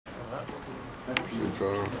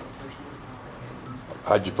long time.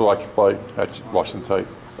 How'd you feel like you played after watching the tape?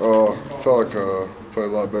 Felt like played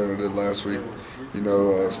a lot better than I did last week.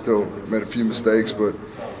 Still made a few mistakes, but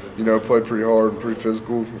played pretty hard and pretty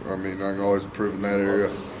physical. I mean, I can always improve in that area,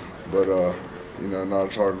 but not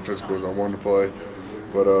as hard and physical as I wanted to play.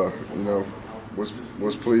 But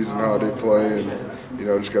was pleased in how I did play, and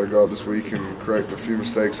just got to go out this week and correct a few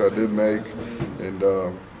mistakes I did make, and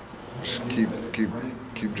just keep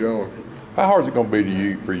gelling. How hard is it going to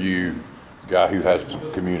be for you, guy who has to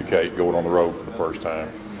communicate going on the road for the first time?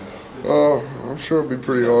 I'm sure it'll be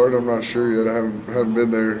pretty hard. I'm not sure yet. I haven't been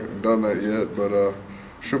there and done that yet, but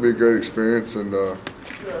sure it'll be a great experience, and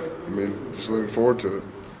just looking forward to it.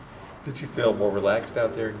 Did you feel more relaxed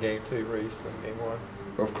out there in Game 2, Reese, than Game 1?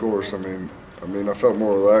 Of course. I mean, I felt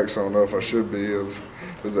more relaxed. I don't know if I should be. It was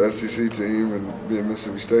the SEC team, and being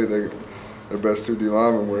Mississippi State, their best 2 D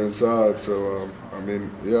linemen were inside. So I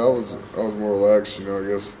was more relaxed. I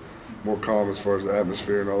guess more calm as far as the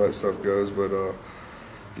atmosphere and all that stuff goes. But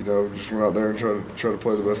just went out there and try to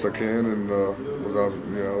play the best I can, and I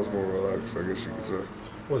was more relaxed, I guess you could say.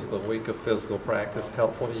 Was the week of physical practice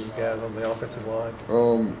helpful to you guys on the offensive line?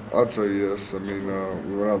 I'd say yes. I mean,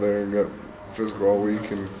 we went out there and got physical all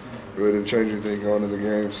week, and we didn't change anything going into the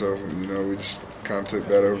game. So we just kind of took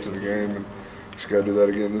that over to the game, and just got to do that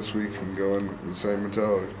again this week and go in with the same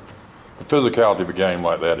mentality. The physicality of a game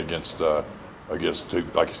like that against two,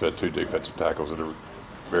 like you said, 2 defensive tackles that are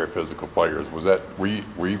very physical players. Were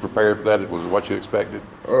you prepared for that? Was it what you expected?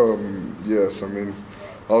 Yes. I mean,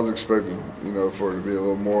 I was expecting, for it to be a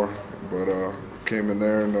little more, but came in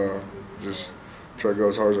there and just tried to go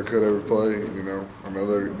as hard as I could every play. I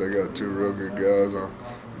know they got 2 real good guys.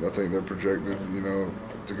 I think they're projected,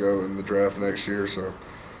 to go in the draft next year. So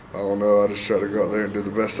I don't know. I just tried to go out there and do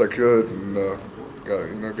the best I could, and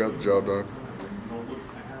got the job done.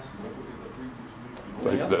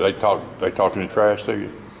 They talking trash to you?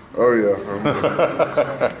 Oh yeah,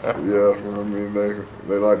 yeah. I mean,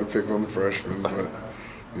 they like to pick on the freshmen, but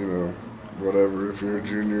whatever. If you're a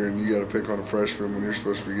junior and you got to pick on a freshman when you're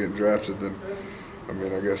supposed to be getting drafted, then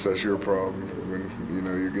I guess that's your problem when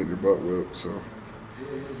you're getting your butt whipped. So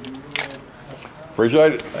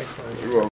appreciate it. Thanks, you're welcome.